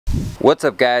What's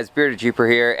up guys, Bearded Jeeper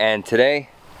here, and today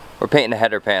we're painting a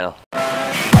header panel.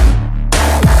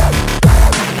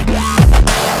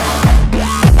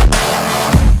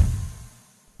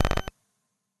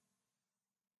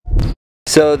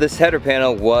 So this header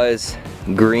panel was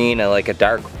green, like a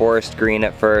dark forest green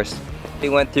at first. We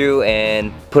went through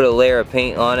and put a layer of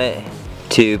paint on it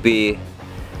to be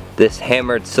this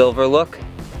hammered silver look.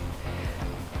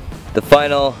 The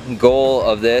final goal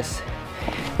of this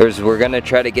is we're gonna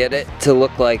try to get it to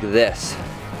look like this,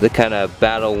 the kind of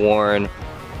battle-worn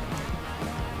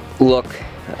look.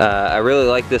 I really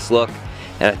like this look,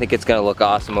 and I think it's gonna look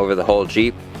awesome over the whole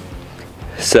Jeep.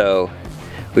 So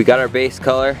we got our base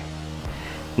color.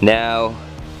 Now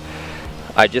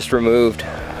I just removed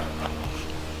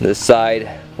the side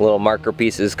little marker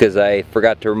pieces because I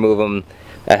forgot to remove them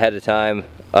ahead of time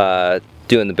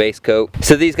doing the base coat.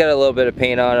 So these got a little bit of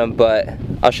paint on them, but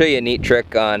I'll show you a neat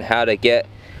trick on how to get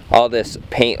all this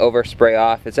paint overspray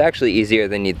off. It's actually easier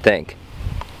than you'd think.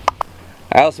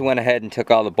 I also went ahead and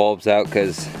took all the bulbs out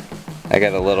because I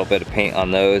got a little bit of paint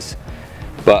on those,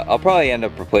 but I'll probably end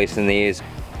up replacing these.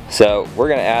 So we're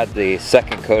gonna add the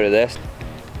second coat of this.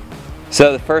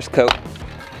 So the first coat,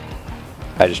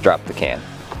 I just dropped the can.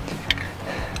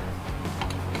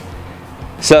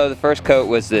 So the first coat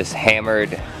was this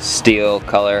hammered steel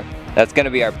color. That's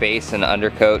gonna be our base and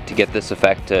undercoat to get this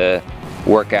effect to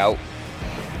work out.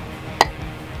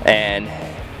 And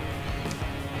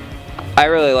I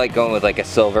really like going with like a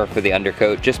silver for the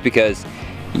undercoat just because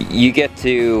you get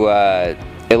to,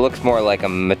 it looks more like a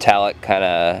metallic kind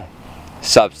of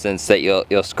substance that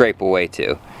you'll scrape away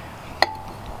to.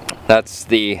 That's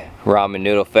the ramen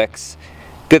noodle fix.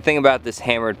 Good thing about this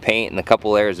hammered paint and a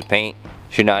couple layers of paint,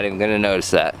 you're not even going to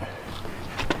notice that.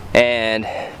 And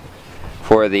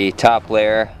for the top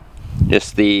layer,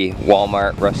 just the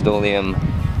Walmart Rust-Oleum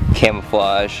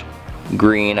camouflage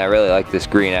green. I really like this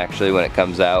green actually when it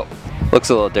comes out. Looks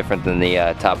a little different than the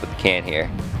top of the can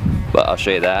here, but I'll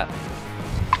show you that.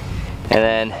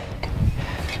 And then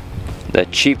the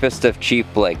cheapest of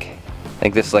cheap, like I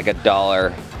think this is like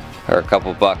 $1 or a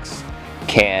couple bucks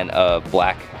can of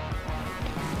black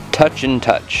Touch and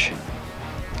Touch.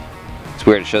 It's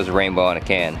weird, it shows a rainbow on a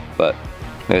can, but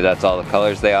maybe that's all the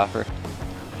colors they offer.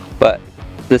 But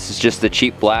this is just the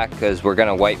cheap black because we're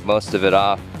gonna wipe most of it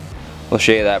off. We'll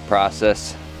show you that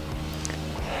process.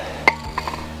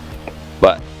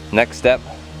 But next step,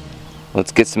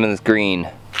 let's get some of this green.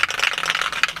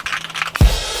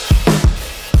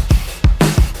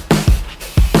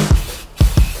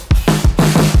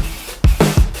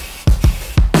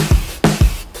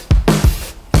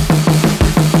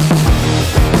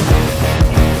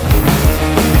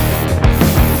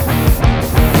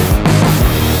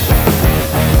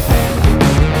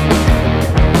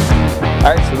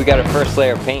 Alright, so we got our first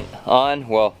layer of paint on,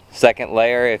 well, second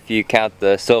layer if you count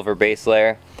the silver base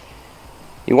layer.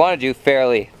 You want to do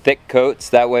fairly thick coats,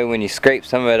 that way when you scrape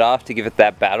some of it off to give it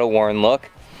that battle-worn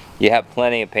look, you have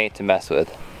plenty of paint to mess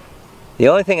with. The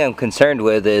only thing I'm concerned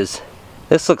with is,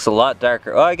 this looks a lot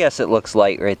darker. Oh, I guess it looks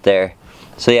light right there.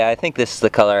 So yeah, I think this is the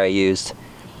color I used.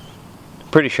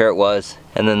 Pretty sure it was.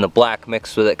 And then the black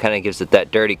mixed with it kind of gives it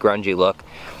that dirty, grungy look.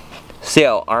 See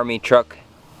how army truck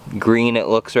green it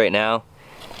looks right now?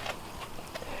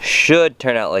 Should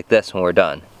turn out like this when we're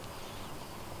done.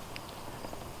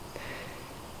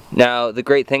 Now the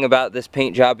great thing about this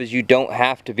paint job is you don't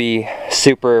have to be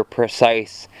super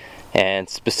precise and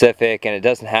specific, and it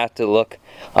doesn't have to look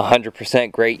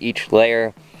 100% great each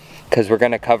layer because we're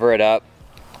gonna cover it up.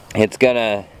 It's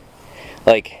gonna,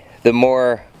 like, the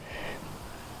more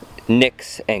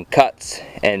nicks and cuts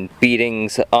and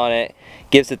beatings on it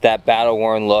gives it that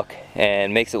battle-worn look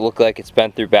and makes it look like it's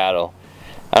been through battle.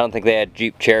 I don't think they had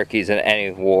Jeep Cherokees in any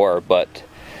war, but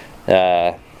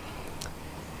at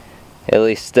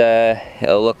least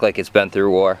it'll look like it's been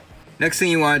through war. Next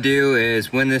thing you want to do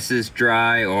is, when this is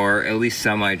dry or at least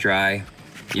semi-dry,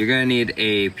 you're going to need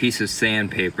a piece of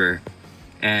sandpaper.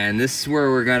 And this is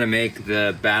where we're going to make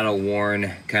the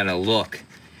battle-worn kind of look.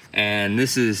 And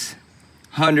this is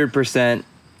 100%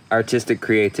 artistic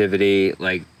creativity.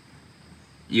 Like,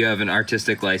 you have an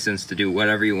artistic license to do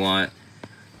whatever you want.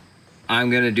 I'm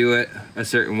gonna do it a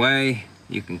certain way.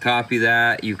 You can copy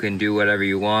that, you can do whatever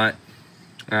you want.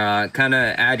 Kind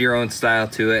of add your own style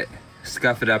to it,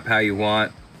 scuff it up how you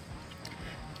want.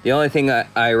 The only thing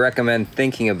I recommend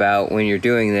thinking about when you're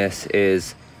doing this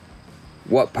is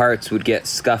what parts would get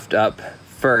scuffed up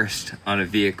first on a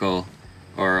vehicle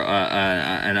or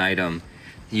an item.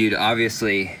 You'd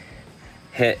obviously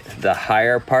hit the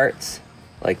higher parts,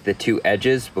 like the two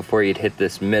edges, before you'd hit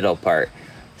this middle part.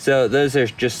 So those are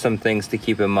just some things to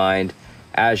keep in mind.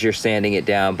 as you're sanding it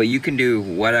down, but you can do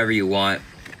whatever you want.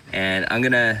 And I'm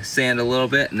gonna sand a little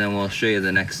bit and then we'll show you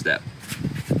the next step.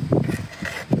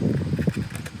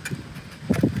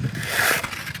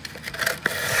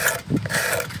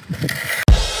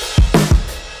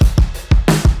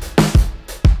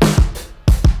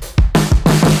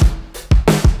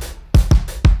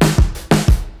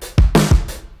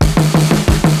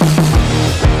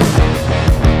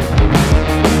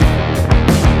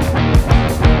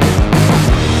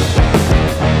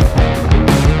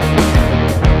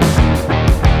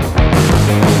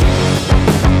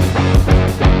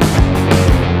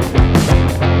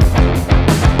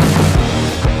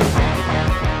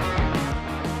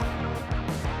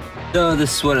 So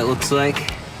this is what it looks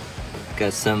like.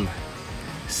 Got some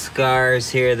scars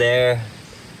here, there,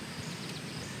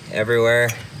 everywhere.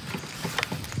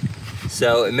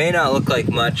 So it may not look like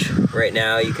much right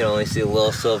now. You can only see a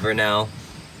little silver now.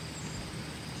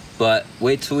 But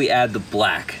wait till we add the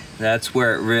black. That's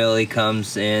where it really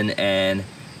comes in and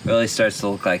really starts to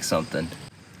look like something.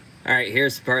 All right,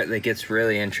 here's the part that gets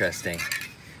really interesting.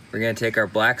 We're gonna take our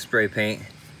black spray paint.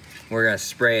 We're gonna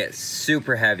spray it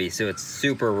super heavy so it's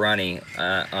super runny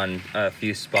on a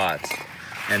few spots.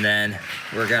 And then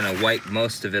we're gonna wipe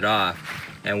most of it off.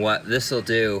 And what this will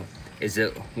do is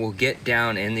it will get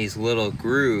down in these little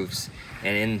grooves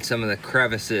and in some of the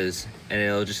crevices, and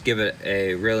it'll just give it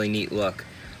a really neat look.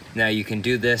 Now you can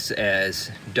do this as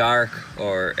dark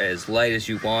or as light as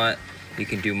you want. You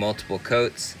can do multiple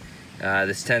coats.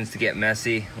 This tends to get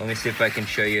messy. Let me see if I can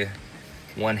show you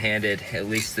one-handed, at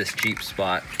least this Jeep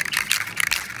spot.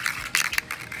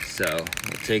 So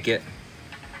we'll take it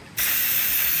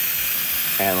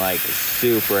and like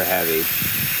super heavy.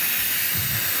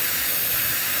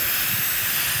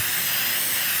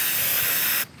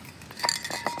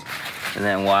 And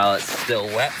then while it's still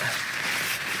wet,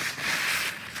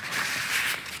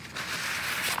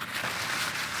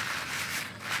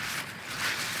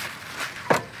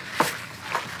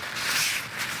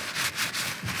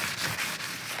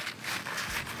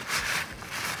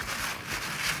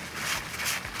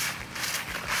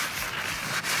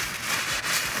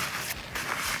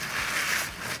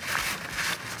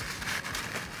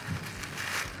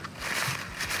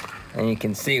 and you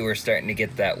can see we're starting to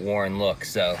get that worn look.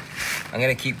 So I'm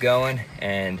gonna keep going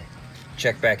and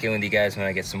check back in with you guys when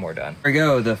I get some more done. There we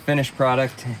go, the finished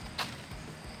product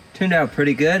turned out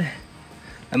pretty good.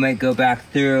 I might go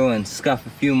back through and scuff a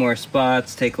few more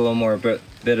spots, take a little more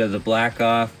bit of the black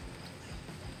off.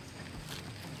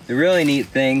 The really neat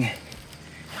thing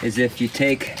is if you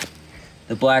take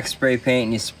the black spray paint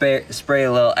and you spray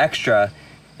a little extra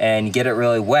and you get it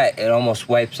really wet, it almost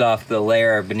wipes off the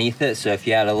layer beneath it. So if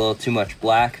you add a little too much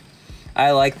black,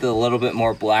 I like the little bit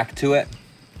more black to it.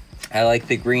 I like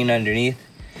the green underneath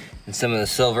and some of the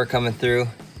silver coming through,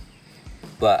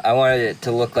 but I wanted it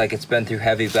to look like it's been through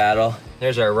heavy battle.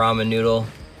 There's our ramen noodle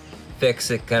fix.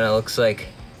 It kind of looks like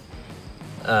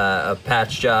a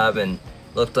patch job and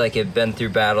looked like it'd been through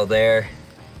battle there.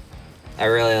 I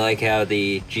really like how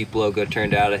the Jeep logo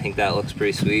turned out. I think that looks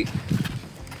pretty sweet.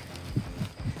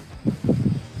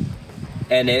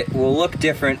 And it will look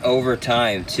different over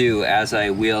time too as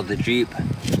I wheel the Jeep,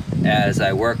 as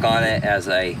I work on it, as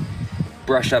I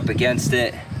brush up against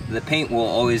it. The paint will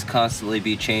always constantly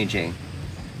be changing.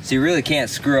 So you really can't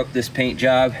screw up this paint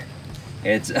job.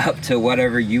 It's up to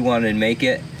whatever you want to make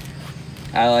it.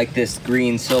 I like this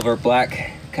green, silver,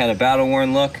 black kind of battle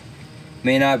worn look.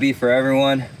 May not be for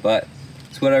everyone, but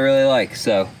it's what I really like.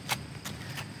 So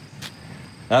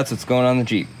that's what's going on the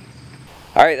Jeep.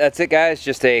 All right, that's it guys.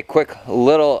 Just a quick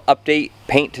little update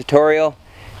paint tutorial.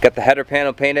 Got the header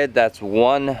panel painted. That's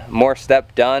one more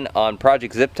step done on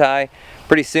Project ZipTie.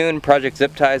 Pretty soon, Project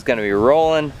ZipTie is gonna be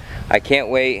rolling. I can't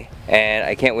wait, and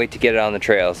I can't wait to get it on the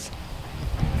trails.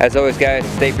 As always guys,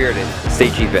 stay bearded, stay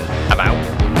Jeepin'. I'm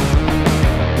out.